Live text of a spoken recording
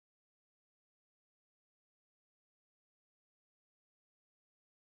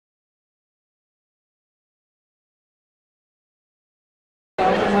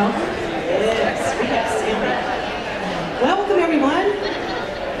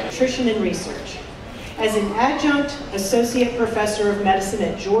Nutrition and Research. As an adjunct associate professor of medicine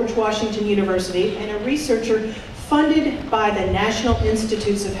at George Washington University and a researcher funded by the National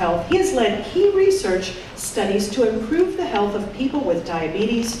Institutes of Health, he has led key research studies to improve the health of people with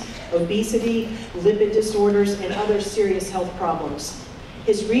diabetes, obesity, lipid disorders, and other serious health problems.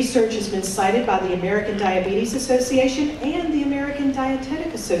 His research has been cited by the American Diabetes Association and the American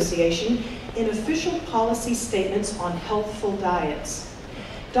Dietetic Association in official policy statements on healthful diets.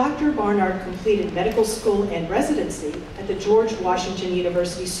 Dr. Barnard completed medical school and residency at the George Washington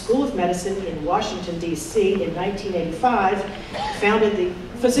University School of Medicine in Washington, D.C. in 1985, founded the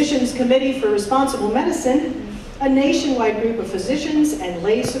Physicians Committee for Responsible Medicine, a nationwide group of physicians and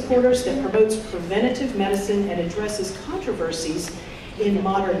lay supporters that promotes preventative medicine and addresses controversies in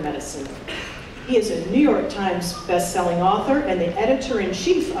modern medicine. He is a New York Times best-selling author and the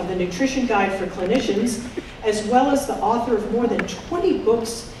editor-in-chief of the Nutrition Guide for Clinicians, as well as the author of more than 20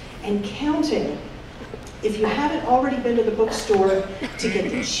 books and counting. If you haven't already been to the bookstore to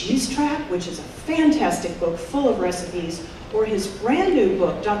get the Cheese Trap, which is a fantastic book full of recipes, or his brand new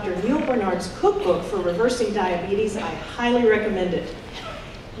book, Dr. Neal Barnard's cookbook for reversing diabetes, I highly recommend it.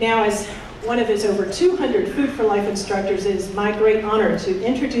 Now, as one of his over 200 Food for Life instructors, it is my great honor to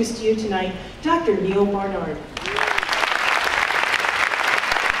introduce to you tonight Dr. Neal Barnard.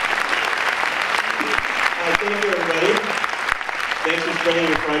 Thank you, everybody. Thanks for spending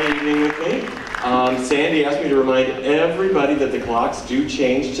your Friday evening with me. Sandy asked me to remind everybody that the clocks do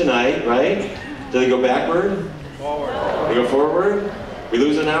change tonight, right? Do they go backward? Forward. They go forward? We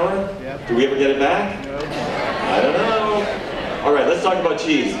lose an hour? Yep. Do we ever get it back? No. I don't know. All right, let's talk about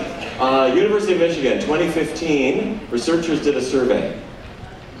cheese. University of Michigan, 2015, researchers did a survey.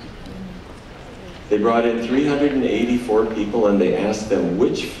 They brought in 384 people and they asked them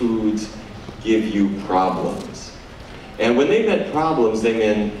which foods give you problems. And when they meant problems, they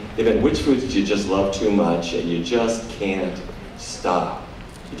meant which foods you just love too much and you just can't stop.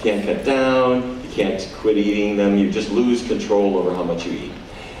 You can't cut down, you can't quit eating them, you just lose control over how much you eat.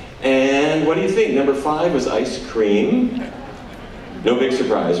 And what do you think? Number 5 was ice cream. No big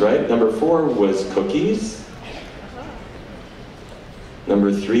surprise, right? Number 4 was cookies.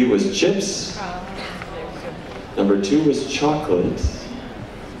 Number 3 was chips. Number 2 was chocolate.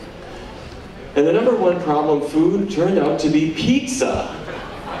 And the number 1 problem food turned out to be pizza.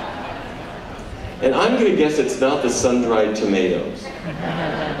 And I'm going to guess it's not the sun-dried tomatoes.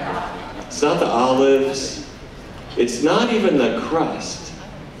 It's not the olives. It's not even the crust.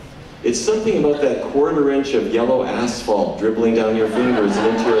 It's something about that 1/4 inch of yellow asphalt dribbling down your fingers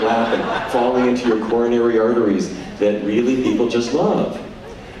and into your lap and falling into your coronary arteries that really people just love.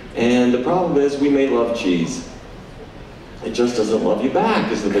 And the problem is we may love cheese. It just doesn't love you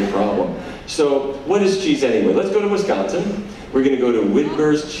back is the big problem. So what is cheese anyway? Let's go to Wisconsin. We're going to go to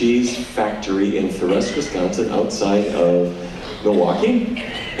Widmer's Cheese Factory in Forest, Wisconsin, outside of Milwaukee.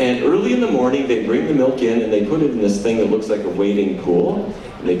 And early in the morning, they bring the milk in and they put it in this thing that looks like a wading pool.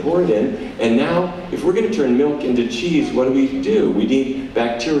 And they pour it in. And now, if we're going to turn milk into cheese, what do? We need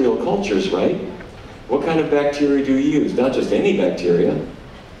bacterial cultures, right? What kind of bacteria do you use? Not just any bacteria.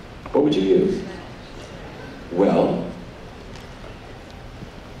 What would you use? Well,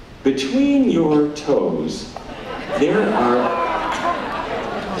 between your toes, there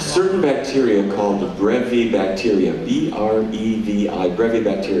are certain bacteria called brevibacteria, B-R-E-V-I,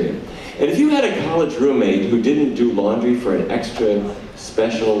 brevibacteria. And if you had a college roommate who didn't do laundry for an extra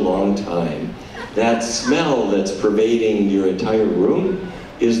special long time, that smell that's pervading your entire room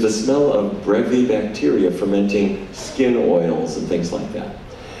is the smell of brevibacteria fermenting skin oils and things like that.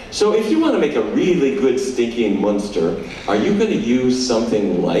 So if you want to make a really good stinking Munster, are you going to use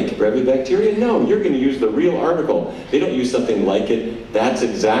something like brevibacteria? No, you're going to use the real article. They don't use something like it. That's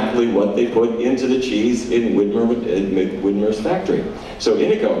exactly what they put into the cheese in Widmer's factory. So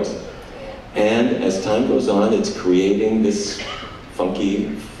in it goes. And as time goes on, it's creating this funky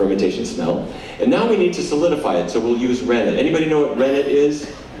fermentation smell. And now we need to solidify it, so we'll use rennet. Anybody know what rennet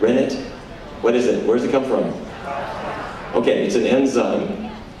is? Rennet? What is it? Where does it come from? Okay, it's an enzyme.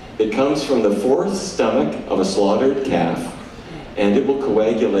 It comes from the fourth stomach of a slaughtered calf, and it will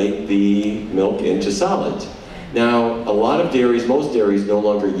coagulate the milk into solids. Now, a lot of dairies, most dairies no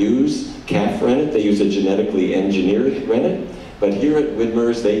longer use calf rennet. They use a genetically engineered rennet. But here at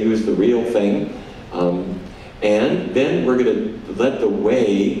Widmer's, they use the real thing. And then we're going to let the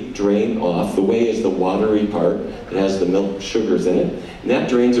whey drain off. The whey is the watery part. It has the milk sugars in it. And that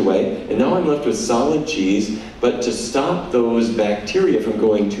drains away. And now I'm left with solid cheese. But to stop those bacteria from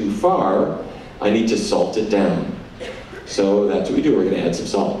going too far, I need to salt it down. So that's what we do. We're going to add some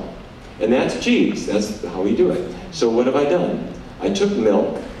salt. And that's cheese. That's how we do it. So what have I done? I took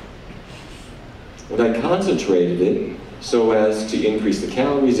milk and I concentrated it so as to increase the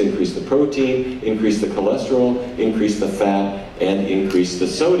calories, increase the protein, increase the cholesterol, increase the fat, and increase the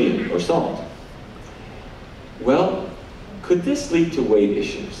sodium or salt. Well, could this lead to weight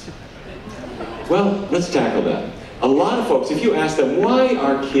issues? Well, let's tackle that. A lot of folks, if you ask them, why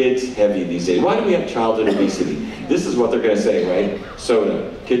are kids heavy these days? Why do we have childhood obesity? This is what they're going to say, right?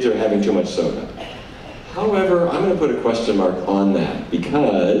 Soda. Kids are having too much soda. However, I'm going to put a question mark on that,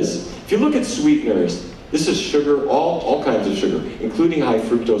 because if you look at sweeteners, this is sugar, all kinds of sugar, including high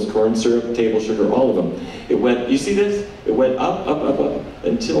fructose corn syrup, table sugar, all of them. It went, you see this? It went up, up, up, up,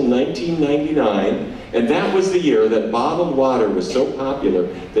 until 1999, and that was the year that bottled water was so popular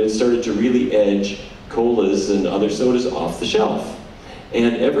that it started to really edge colas and other sodas off the shelf.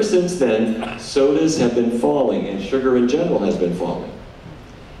 And ever since then, sodas have been falling, and sugar in general has been falling.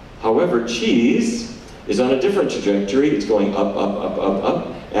 However, cheese is on a different trajectory. It's going up, up, up, up, up.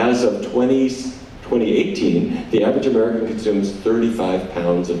 As of 2018, the average American consumes 35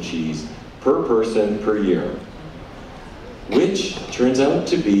 pounds of cheese per person per year, which turns out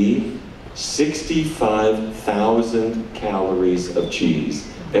to be 65,000 calories of cheese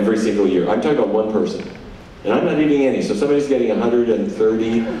every single year. I'm talking about one person, and I'm not eating any, so somebody's getting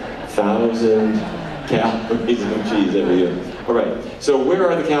 130,000 calories of cheese every year. All right, so where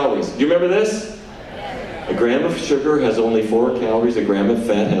are the calories? Do you remember this? A gram of sugar has only 4 calories, a gram of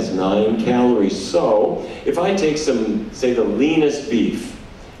fat has 9 calories. So, if I take some, say the leanest beef,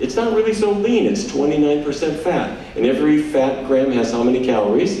 it's not really so lean, it's 29% fat. And every fat gram has how many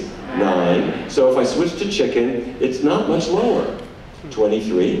calories? 9. So if I switch to chicken, it's not much lower.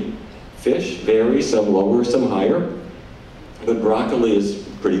 23. Fish varies, some lower, some higher. But broccoli is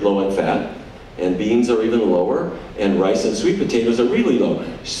pretty low in fat, and beans are even lower, and rice and sweet potatoes are really low.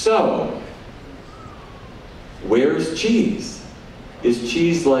 So, where's cheese? Is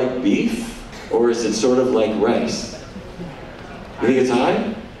cheese like beef, or is it sort of like rice? You think it's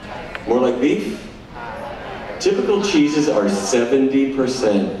high? More like beef? Typical cheeses are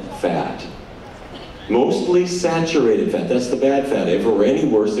 70% fat. Mostly saturated fat. That's the bad fat. If it were any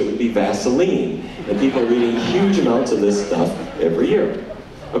worse, it would be Vaseline. And people are eating huge amounts of this stuff every year.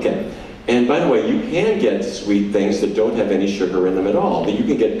 Okay. And by the way, you can get sweet things that don't have any sugar in them at all. You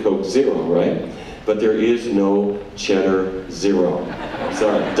can get Coke Zero, right? But there is no Cheddar Zero.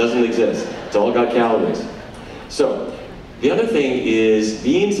 Sorry, it doesn't exist. It's all got calories. So, the other thing is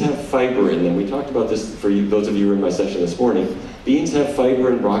beans have fiber in them. We talked about this for you, those of you who were in my session this morning. Beans have fiber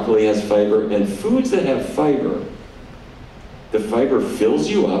and broccoli has fiber, and foods that have fiber, the fiber fills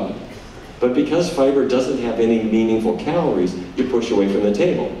you up, but because fiber doesn't have any meaningful calories, you push away from the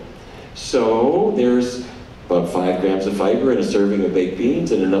table. So there's about 5 grams of fiber in a serving of baked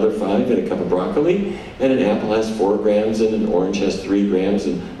beans, and another 5 in a cup of broccoli, and an apple has 4 grams, and an orange has 3 grams,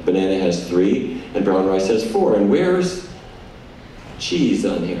 and a banana has 3, and brown rice has 4. And where's cheese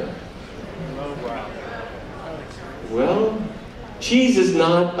on here? Well, cheese is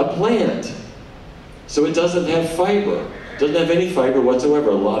not a plant, so it doesn't have fiber. It doesn't have any fiber whatsoever.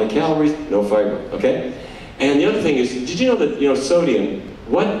 A lot of calories, no fiber, okay? And the other thing is, did you know that, sodium,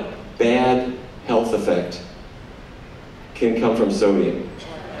 what bad health effect can come from sodium?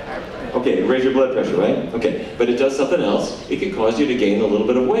 Okay, raise your blood pressure, right? Okay, but it does something else. It can cause you to gain a little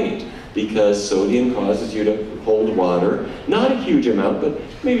bit of weight, because sodium causes you to hold water. Not a huge amount, but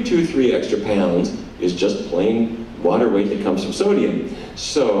maybe 2 or 3 extra pounds is just plain water weight that comes from sodium.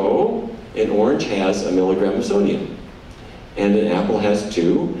 So, an orange has 1 milligram of sodium, and an apple has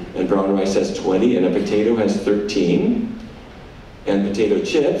 2, and brown rice has 20, and a potato has 13, and potato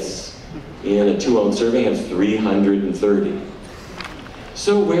chips in a 2-ounce serving has 330.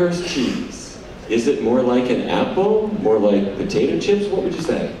 So where's cheese? Is it more like an apple? More like potato chips? What would you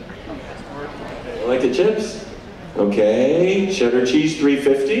say? Like the chips? Okay, cheddar cheese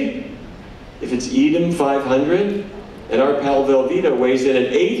 350. If it's Edam 500, and our pal Velveeta weighs in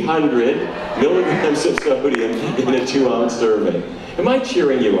at 800 milligrams of sodium in a 2-ounce serving. Am I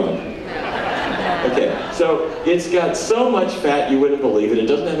cheering you up? Okay, so it's got so much fat you wouldn't believe it. It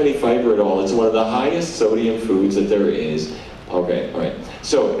doesn't have any fiber at all. It's one of the highest sodium foods that there is. Okay, all right.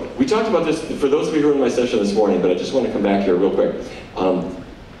 So we talked about this for those of you who were in my session this morning, but I just want to come back here real quick.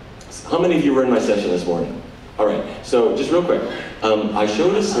 How many of you were in my session this morning? All right, so just real quick. I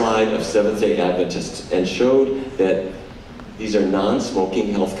showed a slide of Seventh-day Adventists and showed that these are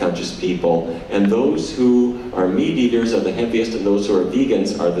non-smoking, health-conscious people, and those who are meat eaters are the heaviest, and those who are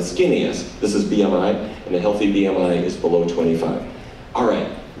vegans are the skinniest. This is BMI, and a healthy BMI is below 25. All right,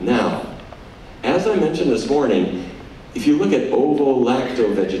 now, as I mentioned this morning, if you look at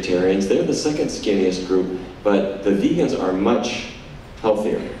ovo-lacto vegetarians, they're the second skinniest group, but the vegans are much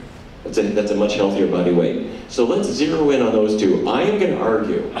healthier. That's a much healthier body weight. So let's zero in on those two. I am going to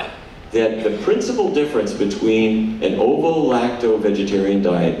argue that the principal difference between an ovo-lacto-vegetarian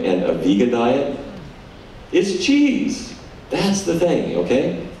diet and a vegan diet is cheese. That's the thing,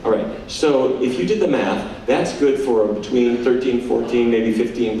 okay? All right, so if you did the math, that's good for between 13, 14, maybe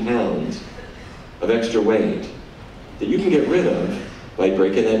 15 pounds of extra weight that you can get rid of by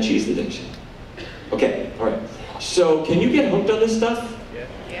breaking that cheese addiction. Okay, all right. So can you get hooked on this stuff?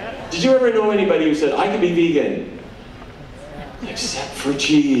 Yeah. Did you ever know anybody who said, I can be vegan, except for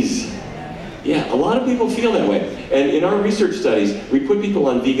cheese? Yeah, a lot of people feel that way. And in our research studies, we put people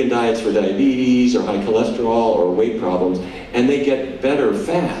on vegan diets for diabetes or high cholesterol or weight problems, and they get better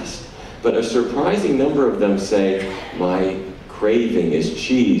fast. But a surprising number of them say, my craving is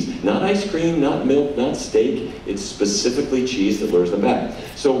cheese. Not ice cream, not milk, not steak. It's specifically cheese that lures them back.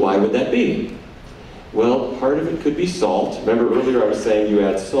 So why would that be? Well, part of it could be salt. Remember earlier I was saying you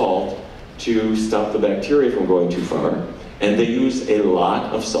add salt to stop the bacteria from going too far. And they use a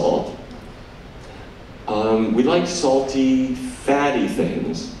lot of salt. We like salty, fatty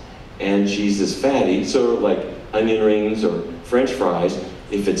things, and cheese is fatty, so like onion rings or French fries,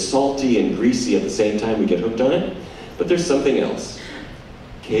 if it's salty and greasy at the same time, we get hooked on it. But there's something else.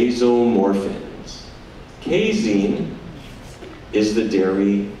 Casomorphins. Casein is the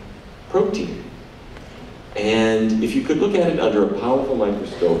dairy protein. And if you could look at it under a powerful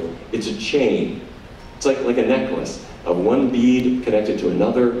microscope, it's a chain. It's like a necklace of one bead connected to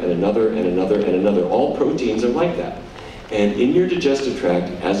another, and another, and another, and another. All proteins are like that. And in your digestive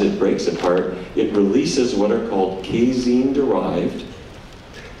tract, as it breaks apart, it releases what are called casein-derived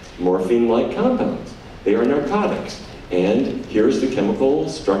morphine-like compounds. They are narcotics. And here's the chemical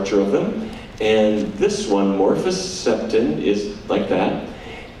structure of them. And this one, morphoseptin, is like that.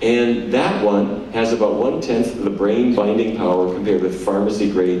 And that one has about 1/10 of the brain binding power compared with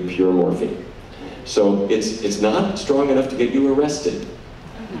pharmacy-grade pure morphine. So it's not strong enough to get you arrested,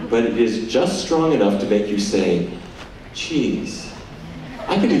 but it is just strong enough to make you say, cheese.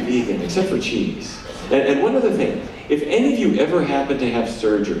 I can be vegan except for cheese. And one other thing, if any of you ever happen to have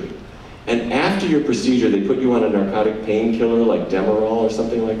surgery, and after your procedure they put you on a narcotic painkiller like Demerol or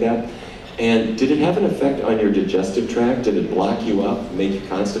something like that, and did it have an effect on your digestive tract? Did it block you up, make you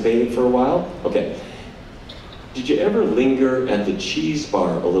constipated for a while? Okay. Did you ever linger at the cheese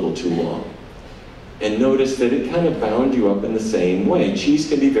bar a little too long? And notice that it kind of bound you up in the same way. Cheese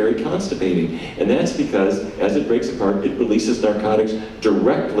can be very constipating, and that's because as it breaks apart, it releases narcotics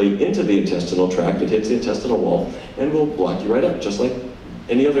directly into the intestinal tract. It hits the intestinal wall and will block you right up, just like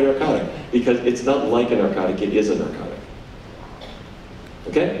any other narcotic, because it's not like a narcotic, it is a narcotic.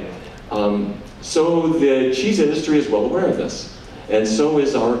 Okay? So the cheese industry is well aware of this, and so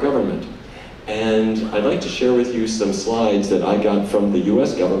is our government. And I'd like to share with you some slides that I got from the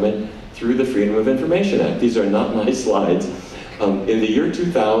US government through the Freedom of Information Act. These are not my slides. In the year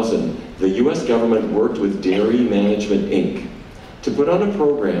 2000, the US government worked with Dairy Management, Inc. to put on a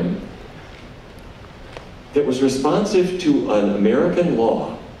program that was responsive to an American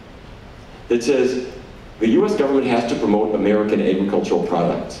law that says the US government has to promote American agricultural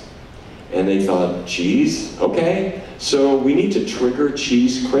products. And they thought, cheese? Okay. So we need to trigger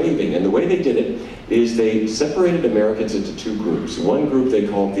cheese craving. And the way they did it is they separated Americans into two groups. One group they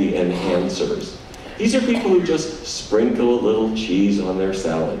called the enhancers. These are people who just sprinkle a little cheese on their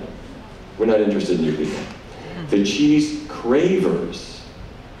salad. We're not interested in you people. The cheese cravers,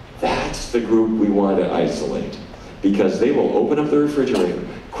 that's the group we want to isolate, because they will open up the refrigerator,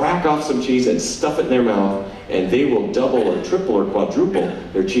 crack off some cheese and stuff it in their mouth, and they will double or triple or quadruple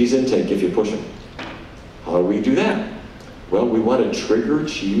their cheese intake if you push them. How do we do that? Well, we want to trigger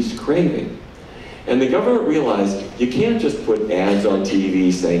cheese craving. And the government realized you can't just put ads on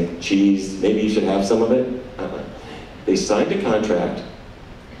TV saying, cheese, maybe you should have some of it. They signed a contract,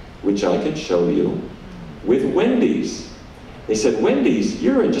 which I can show you, with Wendy's. They said, Wendy's,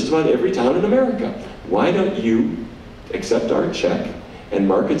 you're in just about every town in America. Why don't you accept our check and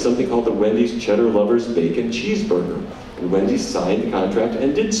market something called the Wendy's Cheddar Lovers Bacon Cheeseburger? And Wendy's signed the contract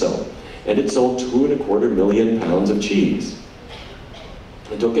and did so. And it sold 2.25 million pounds of cheese.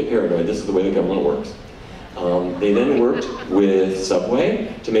 And don't get paranoid, this is the way the government works. They then worked with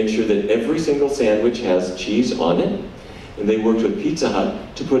Subway to make sure that every single sandwich has cheese on it. And they worked with Pizza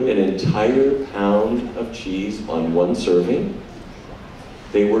Hut to put an entire pound of cheese on one serving.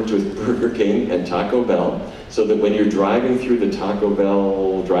 They worked with Burger King and Taco Bell so that when you're driving through the Taco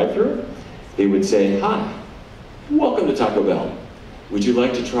Bell drive-thru, they would say, hi, welcome to Taco Bell. Would you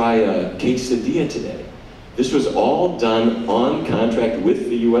like to try a quesadilla today? This was all done on contract with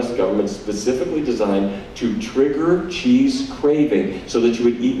the US government, specifically designed to trigger cheese craving so that you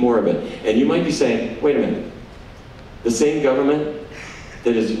would eat more of it. And you might be saying, wait a minute, the same government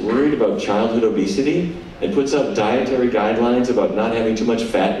that is worried about childhood obesity and puts out dietary guidelines about not having too much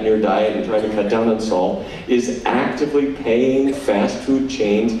fat in your diet and trying to cut down on salt is actively paying fast food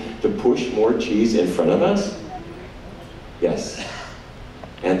chains to push more cheese in front of us? Yes.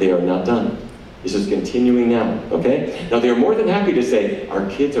 And they are not done. This is continuing now, okay? Now, they're more than happy to say, our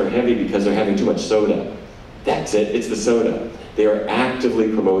kids are heavy because they're having too much soda. That's it, it's the soda. They are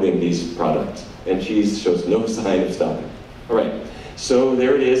actively promoting these products, and cheese shows no sign of stopping. All right, so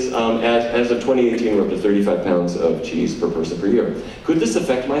there it is. As of 2018, we're up to 35 pounds of cheese per person per year. Could this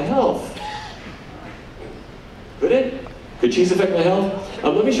affect my health? Could it? Could cheese affect my health?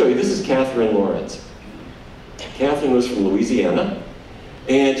 Let me show you. This is Catherine Lawrence. Catherine was from Louisiana.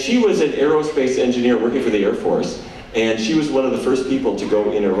 And she was an aerospace engineer working for the Air Force, and she was one of the first people to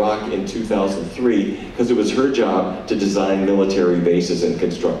go in Iraq in 2003 because it was her job to design military bases and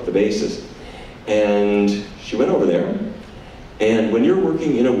construct the bases. And she went over there, and when you're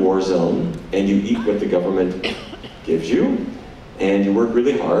working in a war zone and you eat what the government gives you, and you work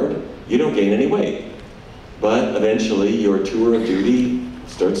really hard, you don't gain any weight. But eventually your tour of duty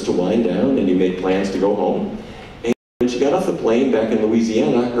starts to wind down and you make plans to go home. When she got off the plane back in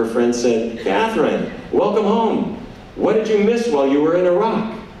Louisiana, her friend said, Catherine, welcome home. What did you miss while you were in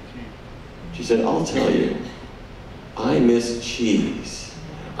Iraq? She said, I'll tell you, I miss cheese.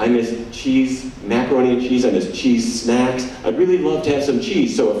 I miss cheese, macaroni and cheese, I miss cheese snacks. I'd really love to have some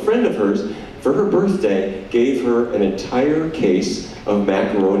cheese. So a friend of hers, for her birthday, gave her an entire case of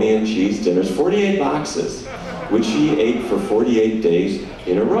macaroni and cheese dinners, 48 boxes, which she ate for 48 days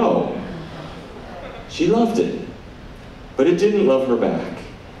in a row. She loved it. But it didn't love her back.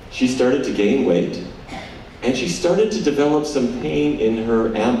 She started to gain weight, and she started to develop some pain in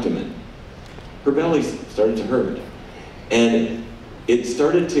her abdomen. Her belly started to hurt, and it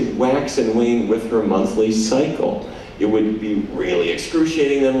started to wax and wane with her monthly cycle. It would be really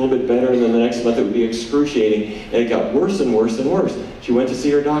excruciating, then a little bit better, and then the next month it would be excruciating, and it got worse and worse and worse. She went to see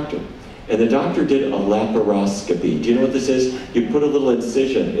her doctor, and the doctor did a laparoscopy. Do you know what this is? You put a little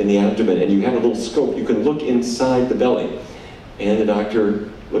incision in the abdomen, and you have a little scope. You can look inside the belly. And the doctor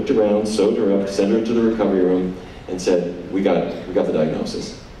looked around, sewed her up, sent her into the recovery room, and said, we got the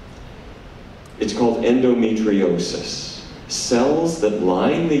diagnosis. It's called endometriosis. Cells that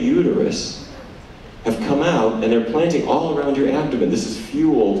line the uterus have come out, and they're planting all around your abdomen. This is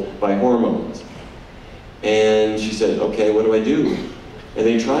fueled by hormones. And she said, okay, what do I do? And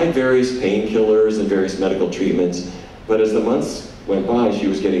they tried various painkillers and various medical treatments, but as the months went by, she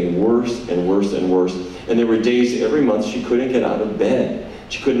was getting worse and worse and worse. And there were days every month she couldn't get out of bed.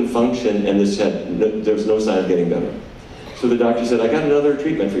 She couldn't function, and there was no sign of getting better. So the doctor said, I got another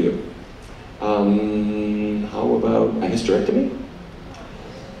treatment for you. How about a hysterectomy?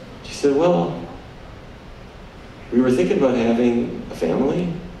 She said, well, we were thinking about having a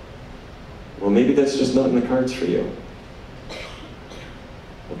family. Well, maybe that's just not in the cards for you.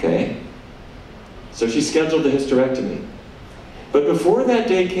 Okay? So she scheduled the hysterectomy. But before that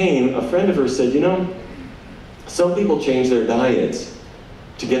day came, a friend of hers said, you know, some people change their diets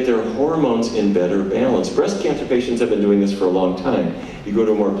to get their hormones in better balance. Breast cancer patients have been doing this for a long time. You go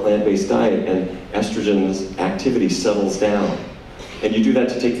to a more plant-based diet and estrogen's activity settles down. And you do that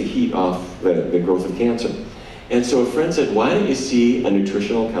to take the heat off the growth of cancer. And so a friend said, why don't you see a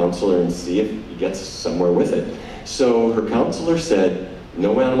nutritional counselor and see if you get somewhere with it? So her counselor said,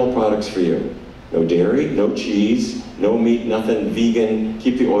 no animal products for you. No dairy, no cheese, no meat, nothing, vegan,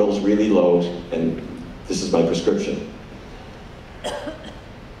 keep the oils really low, and this is my prescription.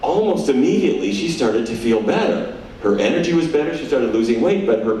 Almost immediately, she started to feel better. Her energy was better, she started losing weight,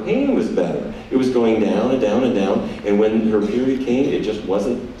 but her pain was better. It was going down and down and down, and when her period came, it just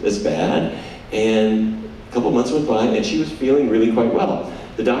wasn't as bad. And a couple months went by, and she was feeling really quite well.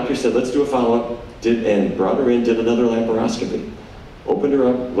 The doctor said, let's do a follow-up, and brought her in, did another laparoscopy. Opened her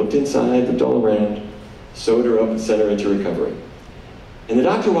up, looked inside, looked all around, sewed her up, and sent her into recovery. And the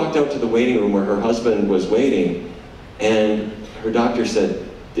doctor walked out to the waiting room where her husband was waiting, and her doctor said,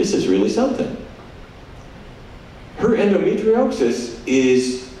 this is really something. Her endometriosis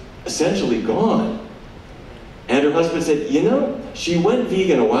is essentially gone. And her husband said, you know, she went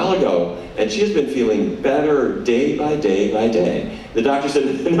vegan a while ago, and she has been feeling better day by day by day. The doctor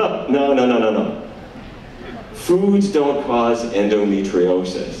said, no. Foods don't cause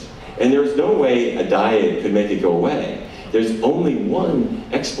endometriosis. And there's no way a diet could make it go away. There's only one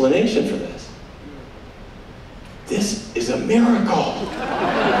explanation for this. This is a miracle.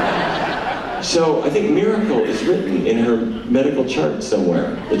 So I think miracle is written in her medical chart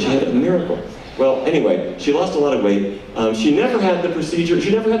somewhere, that she had a miracle. Well, anyway, she lost a lot of weight. She never had the procedure,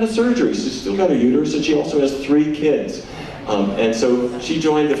 she never had the surgery. She still got her uterus, and she also has 3 kids. And so she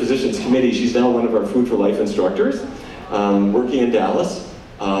joined the physicians committee. She's now one of our Food for Life instructors, working in Dallas,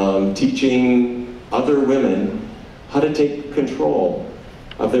 teaching other women how to take control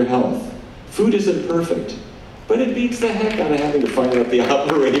of their health. Food isn't perfect, but it beats the heck out of having to fire up the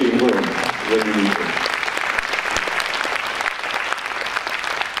operating room when you need it.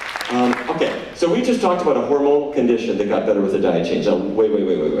 Okay, so we just talked about a hormonal condition that got better with a diet change. Now,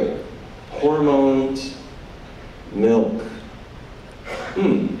 wait. Hormones, milk.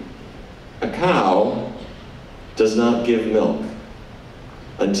 A cow does not give milk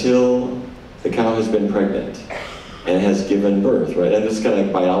until the cow has been pregnant and has given birth, right? And this is kind of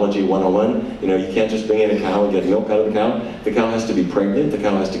like biology 101. You know, you can't just bring in a cow and get milk out of the cow. The cow has to be pregnant, the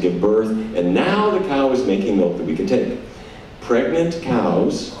cow has to give birth, and now the cow is making milk that we can take. Pregnant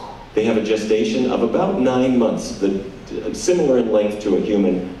cows, they have a gestation of about 9 months, similar in length to a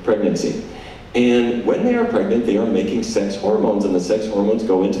human pregnancy. And when they are pregnant, they are making sex hormones, and the sex hormones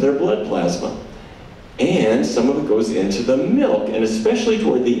go into their blood plasma. And some of it goes into the milk, and especially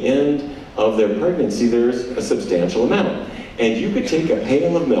toward the end of their pregnancy, there's a substantial amount. And you could take a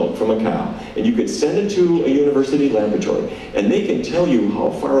pail of milk from a cow, and you could send it to a university laboratory, and they can tell you how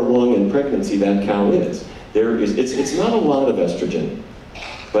far along in pregnancy that cow is. It's not a lot of estrogen,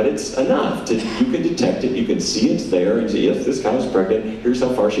 but it's enough to, you can detect it, you can see it's there, and say, yes, this cow is pregnant, here's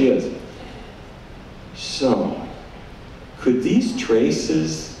how far she is. So, could these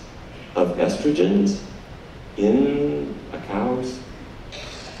traces of estrogens in a cow's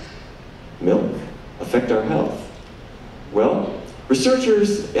milk affect our health? Well,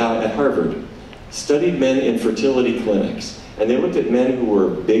 researchers at Harvard studied men in fertility clinics, and they looked at men who were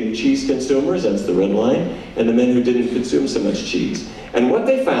big cheese consumers, that's the red line, and the men who didn't consume so much cheese. And what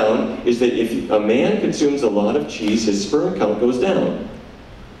they found is that if a man consumes a lot of cheese, his sperm count goes down.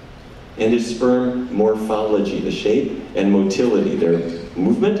 And his sperm morphology, the shape and motility, their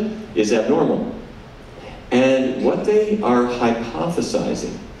movement is abnormal. And what they are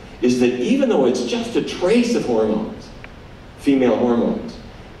hypothesizing is that even though it's just a trace of hormones, female hormones,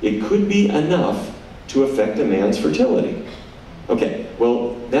 it could be enough to affect a man's fertility. Okay,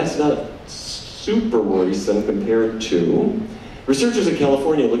 well, that's not super worrisome compared to researchers in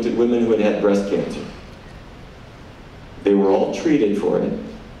California looked at women who had had breast cancer. They were all treated for it.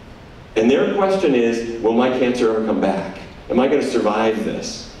 And their question is, will my cancer ever come back? Am I going to survive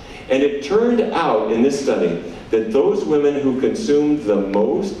this? And it turned out in this study that those women who consumed the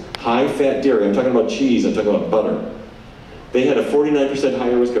most high-fat dairy, I'm talking about cheese, I'm talking about butter, they had a 49%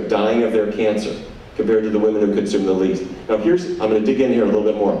 higher risk of dying of their cancer compared to the women who consumed the least. Now I'm going to dig in here a little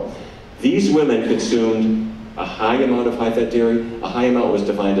bit more. These women consumed a high amount of high-fat dairy. A high amount was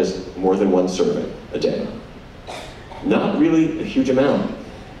defined as more than 1 serving a day. Not really a huge amount.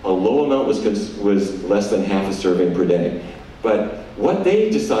 A low amount was less than half a serving per day. But what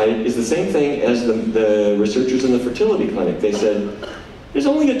they decided is the same thing as the researchers in the fertility clinic. They said, there's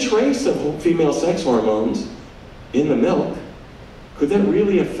only a trace of female sex hormones in the milk. Could that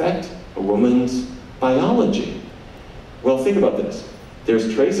really affect a woman's biology? Well, think about this.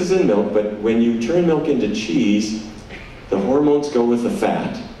 There's traces in milk, but when you turn milk into cheese, the hormones go with the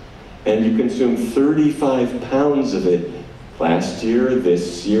fat, and you consume 35 pounds of it last year,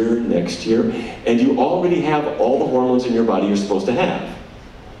 this year, next year, and you already have all the hormones in your body you're supposed to have.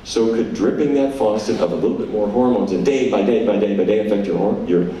 So could dripping that faucet of a little bit more hormones and day by day by day by day affect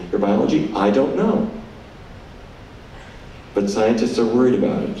your biology? I don't know. But scientists are worried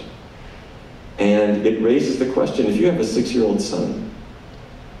about it. And it raises the question, if you have a 6-year-old son,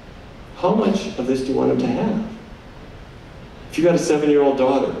 how much of this do you want him to have? If you got a 7-year-old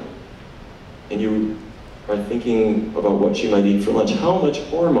daughter, and you are thinking about what she might eat for lunch, how much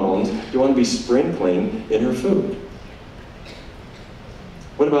hormones do you want to be sprinkling in her food?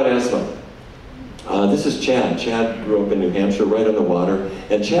 What about asthma? This is Chad. Chad grew up in New Hampshire, right on the water,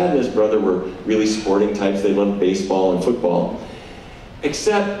 and Chad and his brother were really sporting types. They loved baseball and football,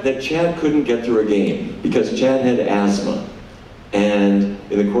 except that Chad couldn't get through a game because Chad had asthma. And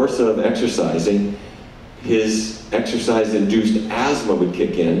in the course of exercising, his exercise-induced asthma would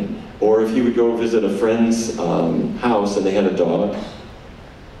kick in, or if he would go visit a friend's house and they had a dog,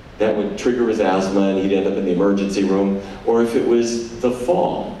 that would trigger his asthma and he'd end up in the emergency room. Or if it was the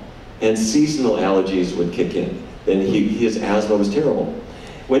fall and seasonal allergies would kick in, then his asthma was terrible.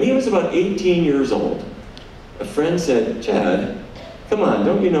 When he was about 18 years old, a friend said, Chad, come on,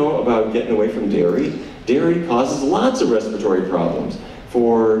 don't you know about getting away from dairy? Dairy causes lots of respiratory problems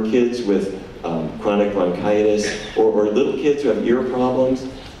for kids with chronic bronchitis, or little kids who have ear problems,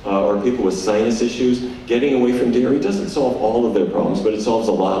 or people with sinus issues. Getting away from dairy doesn't solve all of their problems, but it solves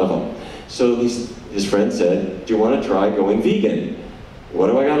a lot of them. So his friend said, do you want to try going vegan? What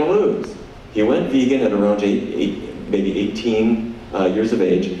do I got to lose? He went vegan at around maybe 18 years of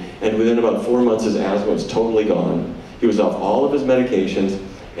age, and within about 4 months his asthma was totally gone. He was off all of his medications,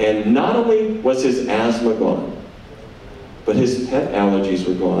 and not only was his asthma gone, but his pet allergies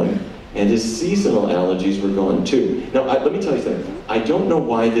were gone, and his seasonal allergies were gone too. Now, let me tell you something. I don't know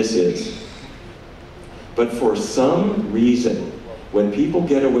why this is, but for some reason, when people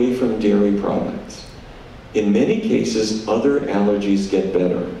get away from dairy products, in many cases, other allergies get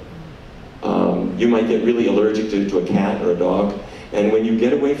better. You might get really allergic to a cat or a dog, and when you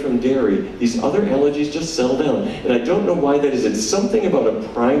get away from dairy, these other allergies just settle down. And I don't know why that is. It's something about a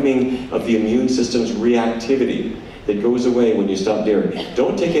priming of the immune system's reactivity that goes away when you stop dairy.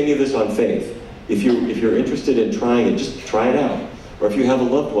 Don't take any of this on faith. If you're interested in trying it, just try it out. Or if you have a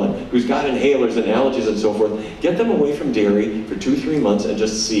loved one who's got inhalers and allergies and so forth, get them away from dairy for 2-3 months and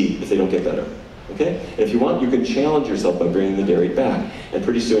just see if they don't get better. Okay? And if you want, you can challenge yourself by bringing the dairy back. And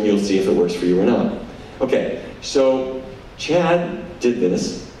pretty soon you'll see if it works for you or not. Okay, so Chad did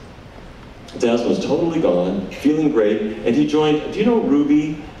this. His asthma was totally gone, feeling great, and he joined, do you know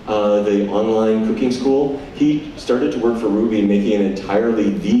Ruby, the online cooking school? He started to work for Ruby, making an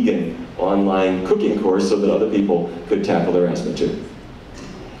entirely vegan online cooking course so that other people could tackle their asthma too.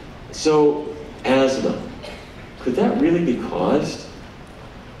 So, asthma, could that really be caused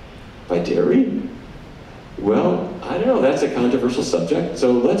by dairy? Well, I don't know, that's a controversial subject,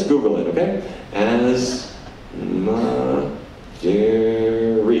 so let's Google it, okay? Asthma,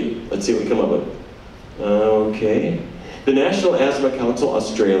 dairy. Let's see what we come up with. Okay. The National Asthma Council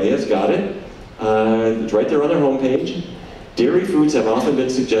Australia's got it. It's right there on their homepage. Dairy foods have often been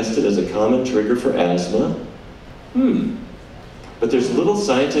suggested as a common trigger for asthma. But there's little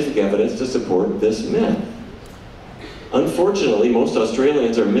scientific evidence to support this myth. Unfortunately, most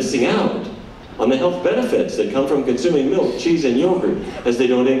Australians are missing out on the health benefits that come from consuming milk, cheese, and yogurt, as they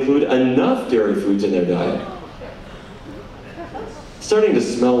don't include enough dairy foods in their diet. It's starting to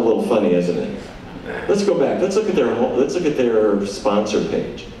smell a little funny, isn't it? Let's go back. Let's look at their sponsor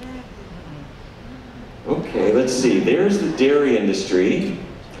page. Okay, let's see. There's the dairy industry.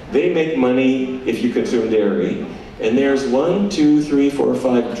 They make money if you consume dairy. And there's 1, 2, 3, 4,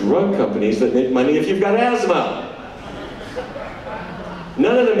 5 drug companies that make money if you've got asthma.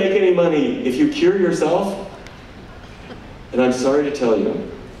 None of them make any money if you cure yourself. And I'm sorry to tell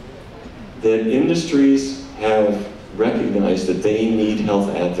you that industries have recognized that they need health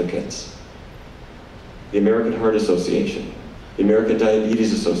advocates. The American Heart Association, the American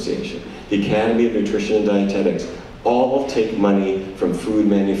Diabetes Association, the Academy of Nutrition and Dietetics, all take money from food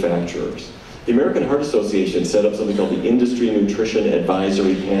manufacturers. The American Heart Association set up something called the Industry Nutrition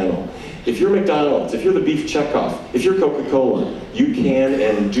Advisory Panel. If you're McDonald's, if you're the Beef Checkoff, if you're Coca-Cola, you can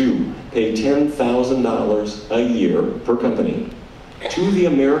and do pay $10,000 a year per company to the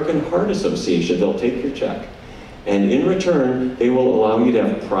American Heart Association. They'll take your check. And in return, they will allow you to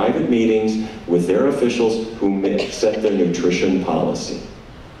have private meetings with their officials who set their nutrition policy.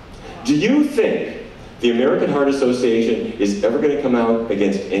 Do you think the American Heart Association is ever going to come out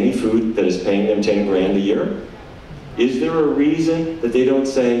against any food that is paying them 10 grand a year? Is there a reason that they don't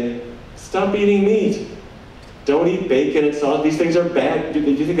say, stop eating meat, don't eat bacon and sauce, these things are bad? Do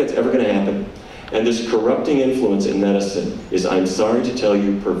you think that's ever going to happen? And this corrupting influence in medicine is, I'm sorry to tell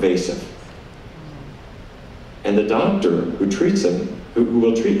you, pervasive. And the doctor who treats them, who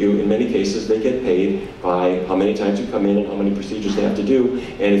will treat you, in many cases, they get paid by how many times you come in and how many procedures they have to do.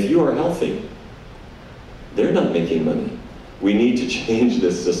 And if you are healthy, they're not making money. We need to change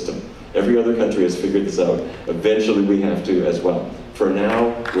this system. Every other country has figured this out. Eventually we have to as well. For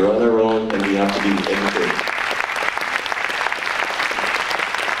now, we're on our own and we have to be educated.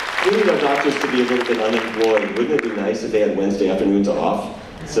 We need our doctors to be a little bit unemployed. Wouldn't it be nice if they had Wednesday afternoons off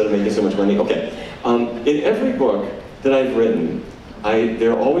instead of making so much money? Okay. In every book that I've written,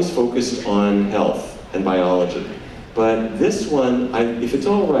 they're always focused on health and biology. But this one, if it's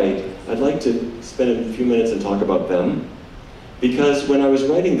all right, I'd like to spend a few minutes and talk about them. Because when I was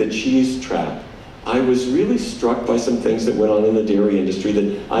writing The Cheese Trap, I was really struck by some things that went on in the dairy industry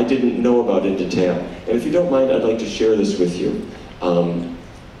that I didn't know about in detail. And if you don't mind, I'd like to share this with you,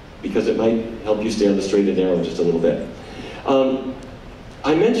 because it might help you stay on the straight and narrow just a little bit.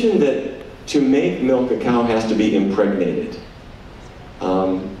 I mentioned that to make milk, a cow has to be impregnated.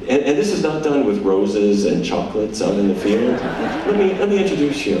 And this is not done with roses and chocolates out in the field. Let me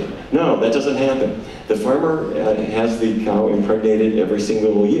introduce you. No, that doesn't happen. The farmer has the cow impregnated every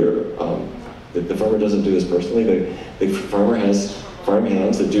single year. The farmer doesn't do this personally. The farmer has farm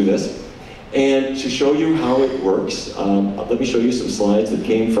hands that do this. And to show you how it works, let me show you some slides that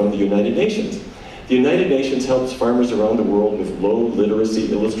came from the United Nations. The United Nations helps farmers around the world with low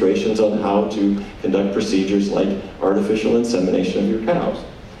literacy illustrations on how to conduct procedures like artificial insemination of your cows.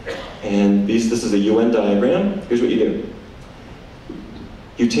 And this is a UN diagram. Here's what you do.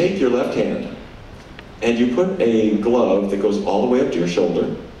 You take your left hand and you put a glove that goes all the way up to your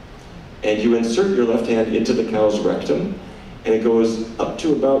shoulder, and you insert your left hand into the cow's rectum, and it goes up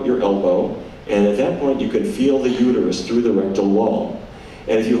to about your elbow, and at that point you can feel the uterus through the rectal wall.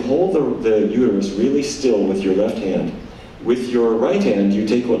 And if you hold the uterus really still with your left hand, with your right hand you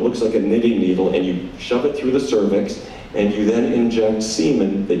take what looks like a knitting needle and you shove it through the cervix, and you then inject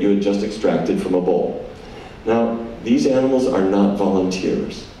semen that you had just extracted from a bowl. Now, these animals are not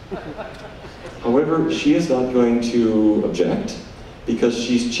volunteers. However, she is not going to object because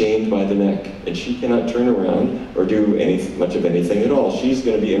she's chained by the neck and she cannot turn around or do much of anything at all. She's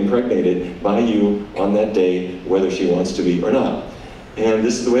going to be impregnated by you on that day, whether she wants to be or not. And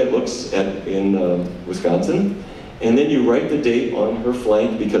this is the way it looks in Wisconsin. And then you write the date on her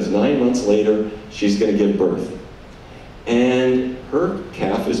flank because 9 months later, she's going to give birth. And her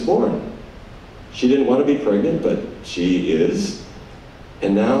calf is born. She didn't want to be pregnant, but she is.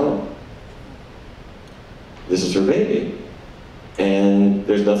 And now, this is her baby. And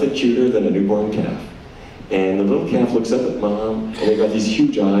there's nothing cuter than a newborn calf. And the little calf looks up at mom, and they've got these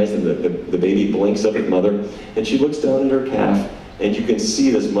huge eyes, and the baby blinks up at mother, and she looks down at her calf, and you can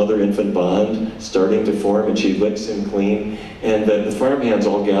see this mother-infant bond starting to form, and she licks him clean, and the farm hands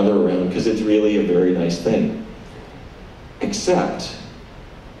all gather around because it's really a very nice thing. Except,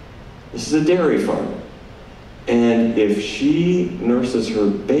 this is a dairy farm, and if she nurses her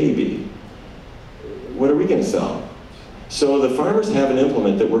baby, what are we going to sell? So the farmers have an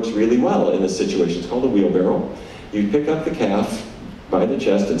implement that works really well in this situation. It's called a wheelbarrow. You pick up the calf by the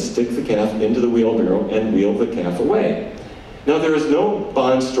chest and stick the calf into the wheelbarrow and wheel the calf away. Now there is no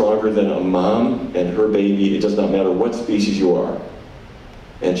bond stronger than a mom and her baby. It does not matter what species you are.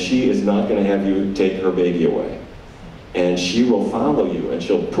 And she is not going to have you take her baby away. And she will follow you and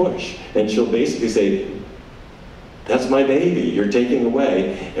she'll push and she'll basically say, "That's my baby, you're taking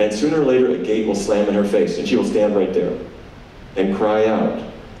away." And sooner or later a gate will slam in her face and she will stand right there and cry out.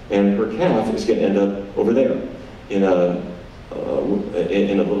 And her calf is going to end up over there in a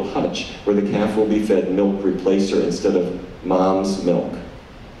little hutch where the calf will be fed milk replacer instead of mom's milk.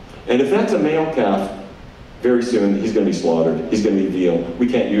 And if that's a male calf, very soon he's going to be slaughtered. He's going to be veal. We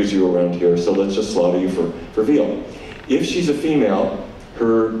can't use you around here, so let's just slaughter you for veal. If she's a female,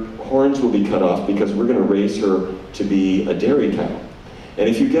 her horns will be cut off because we're going to raise her to be a dairy cow. And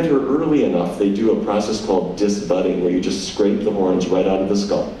if you get her early enough, they do a process called disbudding, where you just scrape the horns right out of the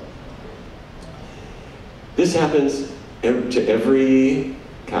skull. This happens to every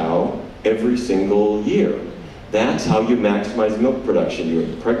cow every single year. That's how you maximize milk production. You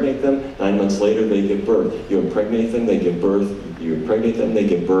impregnate them, 9 months later they give birth. You impregnate them, they give birth. You impregnate them, they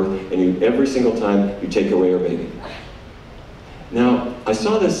give birth. And every single time you take away her baby. Now, I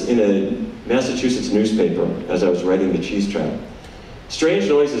saw this in a Massachusetts newspaper as I was writing the cheese trap. Strange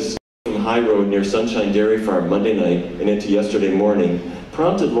noises from High Road near Sunshine Dairy Farm Monday night and into yesterday morning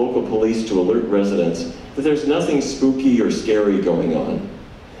prompted local police to alert residents that there's nothing spooky or scary going on.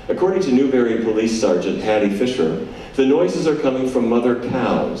 According to Newberry Police Sergeant Patty Fisher, the noises are coming from mother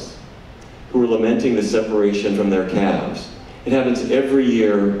cows who are lamenting the separation from their calves. It happens every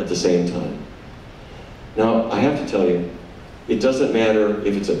year at the same time. Now, I have to tell you, it doesn't matter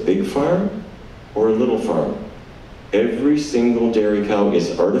if it's a big farm or a little farm. Every single dairy cow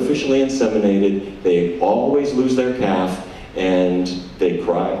is artificially inseminated. They always lose their calf, and they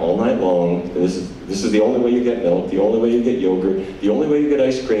cry all night long. And this is the only way you get milk, the only way you get yogurt, the only way you get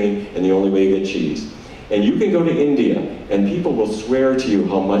ice cream, and the only way you get cheese. And you can go to India, and people will swear to you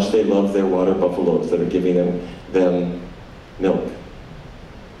how much they love their water buffaloes that are giving them milk.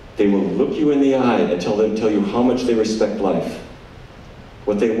 They will look you in the eye and tell you how much they respect life.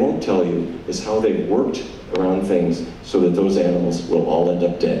 What they won't tell you is how they've worked around things so that those animals will all end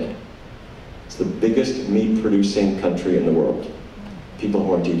up dead. It's the biggest meat-producing country in the world. People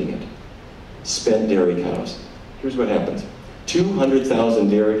who aren't eating it. Spent dairy cows. Here's what happens. 200,000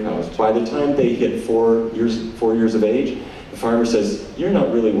 dairy cows. By the time they hit 4 years of age, the farmer says, "You're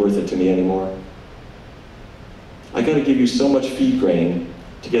not really worth it to me anymore. I got to give you so much feed grain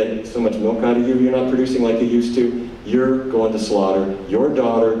to get so much milk out of you. You're not producing like you used to. you're going to slaughter your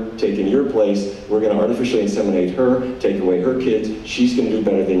daughter, taking your place. We're going to artificially inseminate her, take away her kids. She's going to do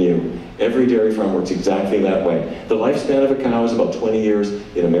better than you. Every dairy farm works exactly that way. The lifespan of a cow is about 20 years.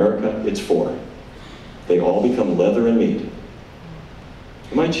 In America, it's 4. They all become leather and meat.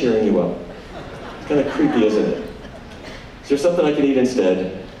 Am I cheering you up? It's kind of creepy, isn't it? Is there something I can eat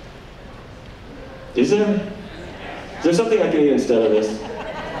instead? Is there? Is there something I can eat instead of this?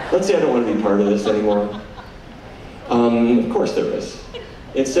 Let's say I don't want to be part of this anymore. Of course there is.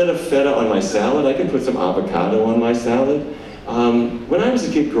 Instead of feta on my salad, I can put some avocado on my salad. When I was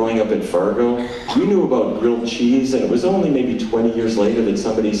a kid growing up in Fargo, we knew about grilled cheese, and it was only maybe 20 years later that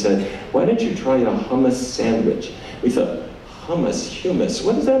somebody said, why don't you try a hummus sandwich? We thought, hummus,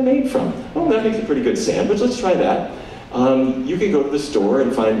 what is that made from? Oh, that makes a pretty good sandwich, let's try that. You can go to the store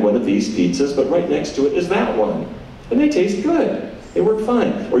and find one of these pizzas, but right next to it is that one. And they taste good. They work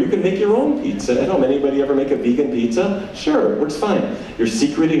fine. Or you can make your own pizza at home. Anybody ever make a vegan pizza? Sure, it works fine. Your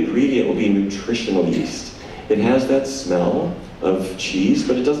secret ingredient will be nutritional yeast. It has that smell of cheese,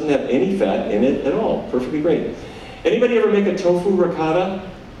 but it doesn't have any fat in it at all. Perfectly great. Anybody ever make a tofu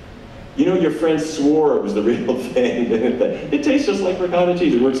ricotta? You know, your friend swore it was the real thing, didn't they? It tastes just like ricotta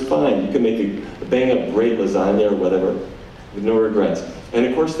cheese. It works fine. You can make a bang-up great lasagna or whatever with no regrets. And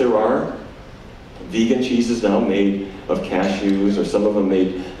of course, there are vegan cheeses now made of cashews, or some of them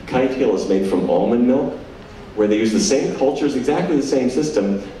made. Kite Hill is made from almond milk, where they use the same cultures, exactly the same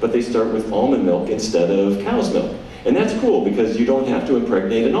system, but they start with almond milk instead of cow's milk. And that's cool because you don't have to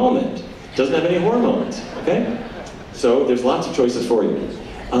impregnate an almond. It doesn't have any hormones, okay? So there's lots of choices for you.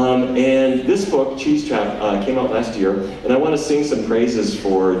 And this book, Cheese Trap, came out last year, and I want to sing some praises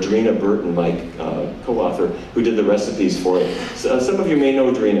for Drina Burton, my co-author, who did the recipes for it. So, some of you may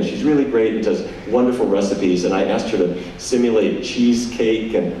know Drina. She's really great and does wonderful recipes, and I asked her to simulate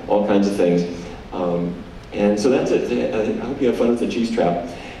cheesecake and all kinds of things. And so that's it. I hope you have fun with the Cheese Trap.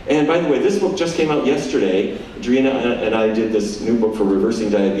 And by the way, this book just came out yesterday. Drina and I did this new book for reversing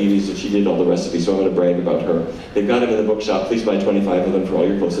diabetes, and she did all the recipes, so I'm going to brag about her. They've got them in the bookshop. Please buy 25 of them for all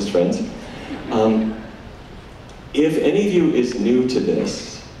your closest friends. If any of you is new to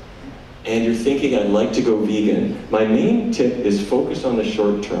this, and you're thinking, I'd like to go vegan, my main tip is focus on the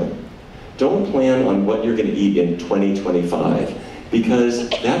short term. Don't plan on what you're going to eat in 2025, because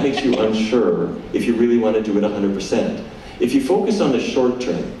that makes you unsure if you really want to do it 100%. If you focus on the short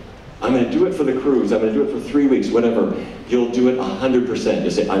term, I'm going to do it for the cruise, I'm going to do it for 3 weeks, whatever, you'll do it 100%.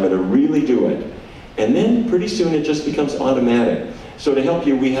 You'll say, I'm going to really do it. And then pretty soon it just becomes automatic. So to help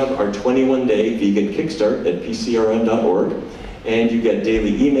you, we have our 21-day vegan kickstart at pcrn.org. And you get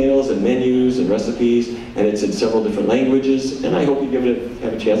daily emails and menus and recipes, and it's in several different languages, and I hope you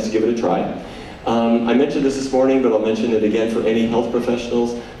have a chance to give it a try. I mentioned this morning, but I'll mention it again for any health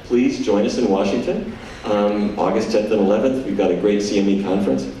professionals. Please join us in Washington, August 10th and 11th. We've got a great CME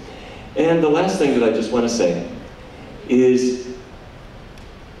conference. And the last thing that I just want to say is,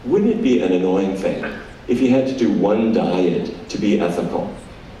 wouldn't it be an annoying thing if you had to do one diet to be ethical,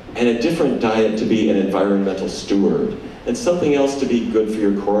 and a different diet to be an environmental steward, and something else to be good for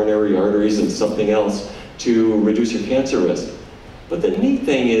your coronary arteries, and something else to reduce your cancer risk? But the neat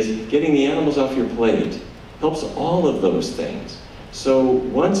thing is, getting the animals off your plate helps all of those things. So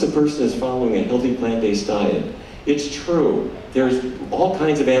once a person is following a healthy plant-based diet, it's true. There's all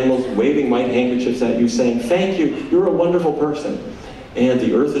kinds of animals waving white handkerchiefs at you saying, thank you, you're a wonderful person. And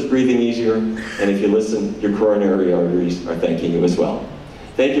the earth is breathing easier, and if you listen, your coronary arteries are thanking you as well.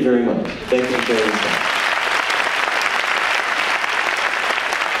 Thank you very much. Thank you for sharing this time.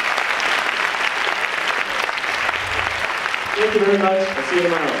 Thank you very much. I'll see you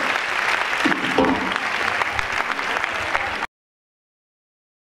tomorrow.